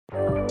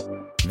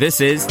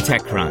This is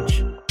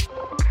TechCrunch.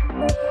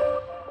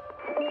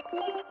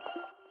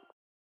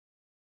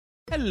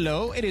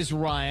 Hello, it is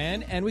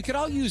Ryan, and we could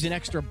all use an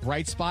extra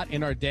bright spot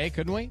in our day,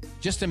 couldn't we?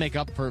 Just to make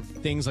up for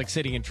things like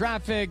sitting in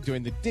traffic,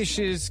 doing the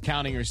dishes,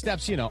 counting your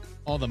steps,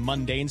 all the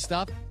mundane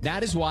stuff.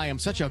 That is why I'm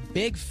such a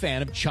big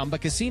fan of Chumba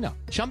Casino.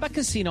 Chumba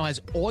Casino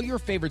has all your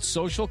favorite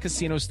social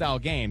casino-style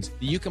games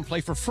that you can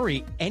play for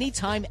free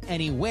anytime,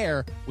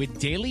 anywhere with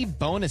daily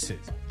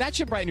bonuses. That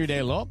should brighten your day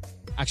a little.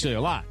 Actually,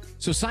 a lot.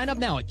 So sign up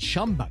now at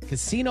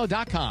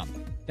ChumbaCasino.com.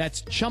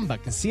 That's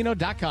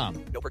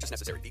ChumbaCasino.com. No purchase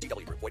necessary.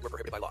 VGW Group. Void where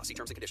prohibited by law. See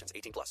terms and conditions.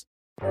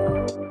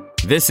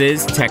 18+. This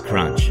is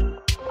TechCrunch.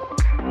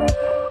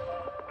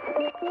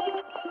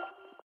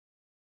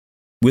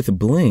 With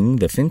Bling,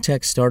 the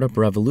fintech startup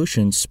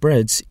revolution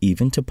spreads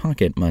even to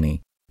pocket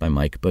money, by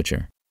Mike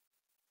Butcher.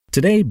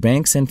 Today,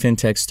 banks and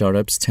fintech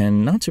startups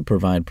tend not to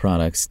provide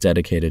products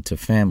dedicated to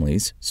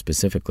families,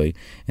 specifically,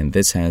 and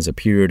this has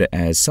appeared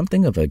as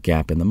something of a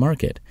gap in the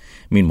market.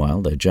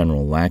 Meanwhile, the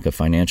general lack of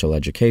financial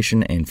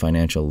education and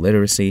financial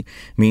literacy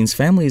means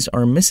families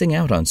are missing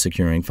out on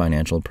securing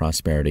financial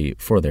prosperity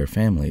for their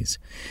families.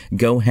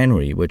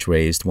 GoHenry, which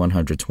raised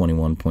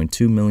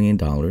 $121.2 million,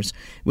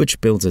 which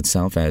bills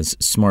itself as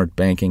smart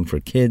banking for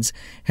kids,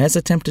 has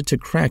attempted to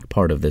crack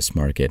part of this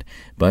market,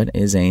 but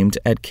is aimed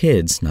at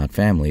kids, not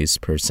families,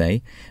 per se.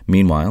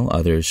 Meanwhile,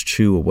 others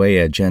chew away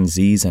at Gen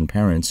Zs and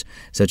parents,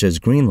 such as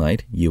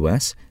Greenlight,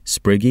 U.S.,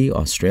 Spriggy,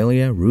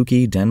 Australia,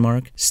 Rookie,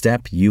 Denmark,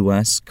 Step,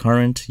 U.S.,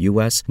 Current,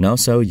 U.S.,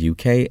 Noso,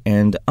 U.K.,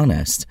 and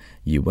Honest,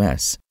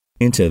 U.S.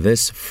 Into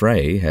this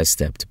fray has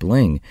stepped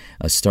Bling,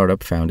 a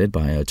startup founded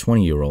by a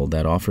 20-year-old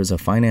that offers a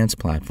finance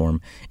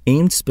platform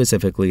aimed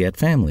specifically at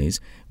families,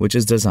 which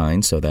is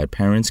designed so that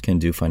parents can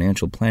do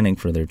financial planning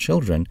for their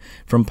children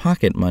from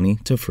pocket money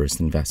to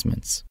first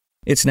investments.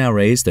 It's now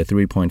raised a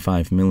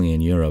 €3.5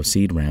 million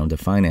seed round of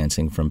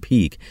financing from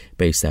Peak,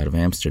 based out of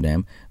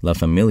Amsterdam, La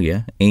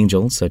Familia,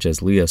 angels such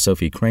as Leah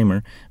Sophie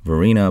Kramer,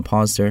 Verena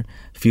Pozder,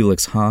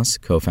 Felix Haas,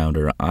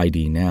 co-founder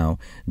ID Now,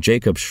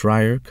 Jacob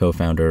Schreier,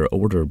 co-founder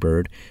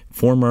Orderbird,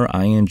 former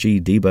ING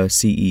DIBA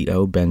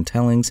CEO Ben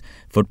Tellings,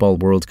 Football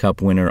World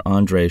Cup winner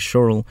Andre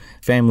Schorl,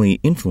 family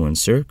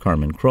influencer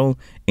Carmen Kroll,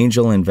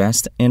 Angel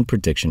Invest, and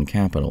Prediction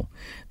Capital.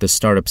 The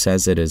startup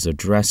says it is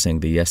addressing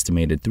the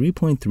estimated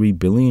 €3.3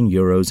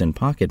 billion in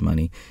pocket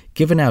money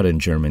given out in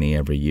Germany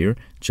every year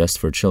just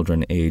for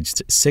children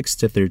aged 6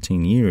 to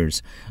 13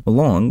 years,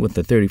 along with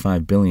the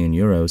 €35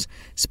 billion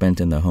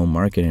spent in the home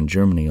market in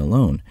Germany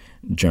alone,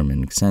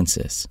 German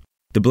census.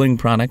 The Bling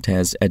product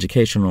has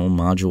educational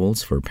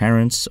modules for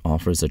parents,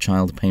 offers a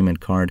child payment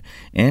card,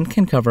 and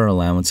can cover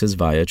allowances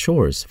via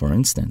chores, for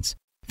instance.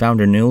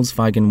 Founder Nils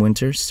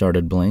Feigenwinter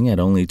started Bling at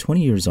only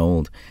 20 years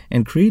old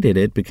and created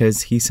it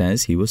because he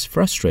says he was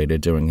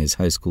frustrated during his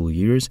high school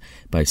years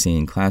by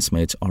seeing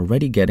classmates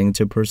already getting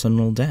to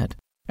personal debt.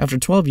 After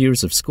 12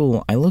 years of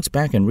school, I looked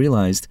back and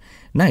realized,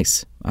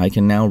 nice, I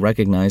can now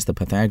recognize the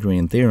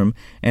Pythagorean theorem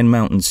and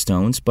mountain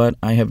stones, but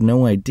I have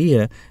no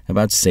idea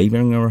about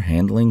saving or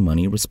handling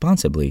money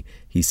responsibly,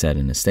 he said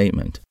in a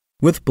statement.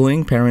 With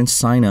Bling, parents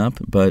sign up,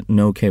 but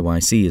no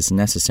KYC is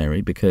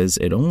necessary because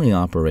it only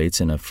operates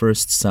in a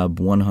first sub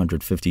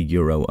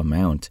 €150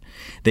 amount.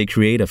 They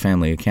create a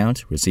family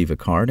account, receive a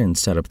card, and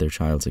set up their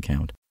child's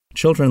account.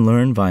 Children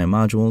learn via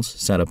modules,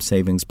 set up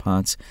savings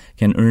pots,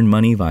 can earn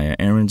money via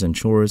errands and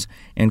chores,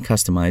 and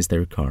customize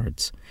their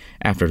cards.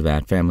 After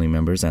that, family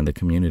members and the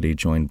community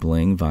join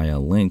Bling via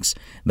links,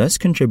 thus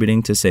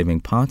contributing to saving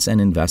pots and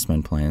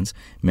investment plans,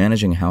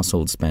 managing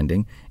household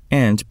spending,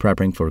 and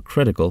prepping for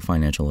critical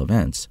financial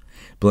events.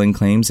 Bling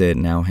claims it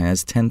now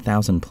has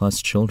 10,000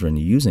 plus children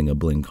using a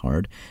Bling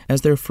card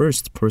as their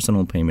first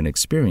personal payment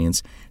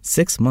experience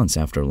 6 months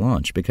after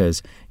launch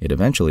because it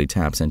eventually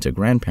taps into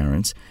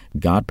grandparents,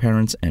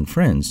 godparents, and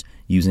friends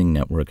using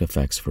network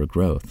effects for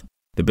growth.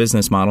 The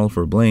business model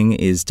for Bling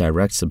is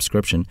direct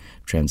subscription,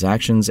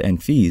 transactions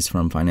and fees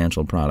from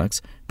financial products,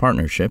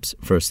 partnerships,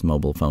 first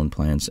mobile phone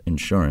plans,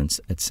 insurance,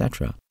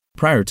 etc.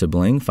 Prior to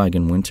Bling,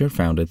 Feigenwinter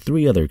founded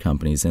 3 other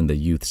companies in the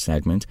youth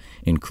segment,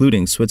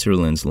 including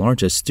Switzerland's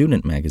largest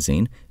student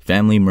magazine,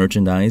 family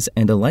merchandise,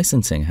 and a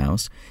licensing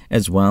house,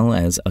 as well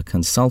as a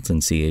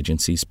consultancy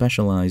agency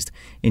specialized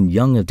in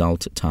young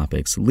adult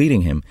topics,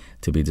 leading him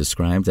to be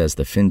described as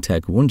the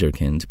fintech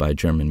wunderkind by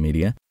German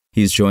media.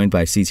 He's joined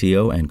by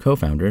CTO and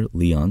co-founder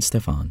Leon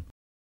Stefan.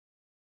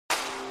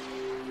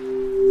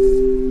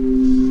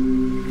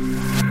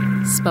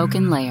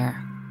 Spoken Layer.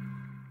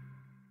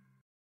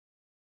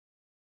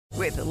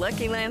 With the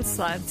Lucky Land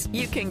Slots,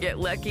 you can get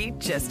lucky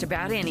just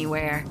about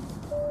anywhere.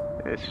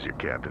 This is your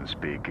captain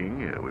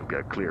speaking. We've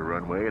got clear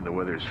runway and the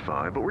weather's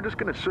fine, but we're just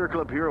going to circle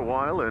up here a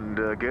while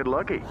and get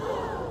lucky.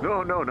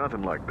 No,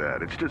 nothing like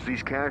that. It's just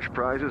these cash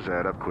prizes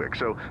add up quick.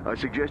 So I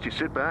suggest you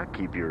sit back,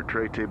 keep your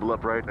tray table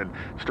upright, and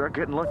start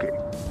getting lucky.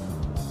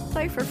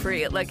 Play for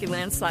free at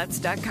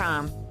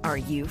LuckyLandSlots.com. Are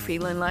you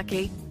feeling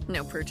lucky?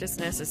 No purchase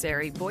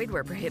necessary. Void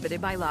where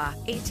prohibited by law.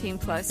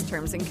 18+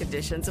 terms and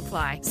conditions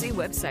apply. See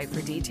website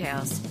for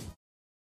details.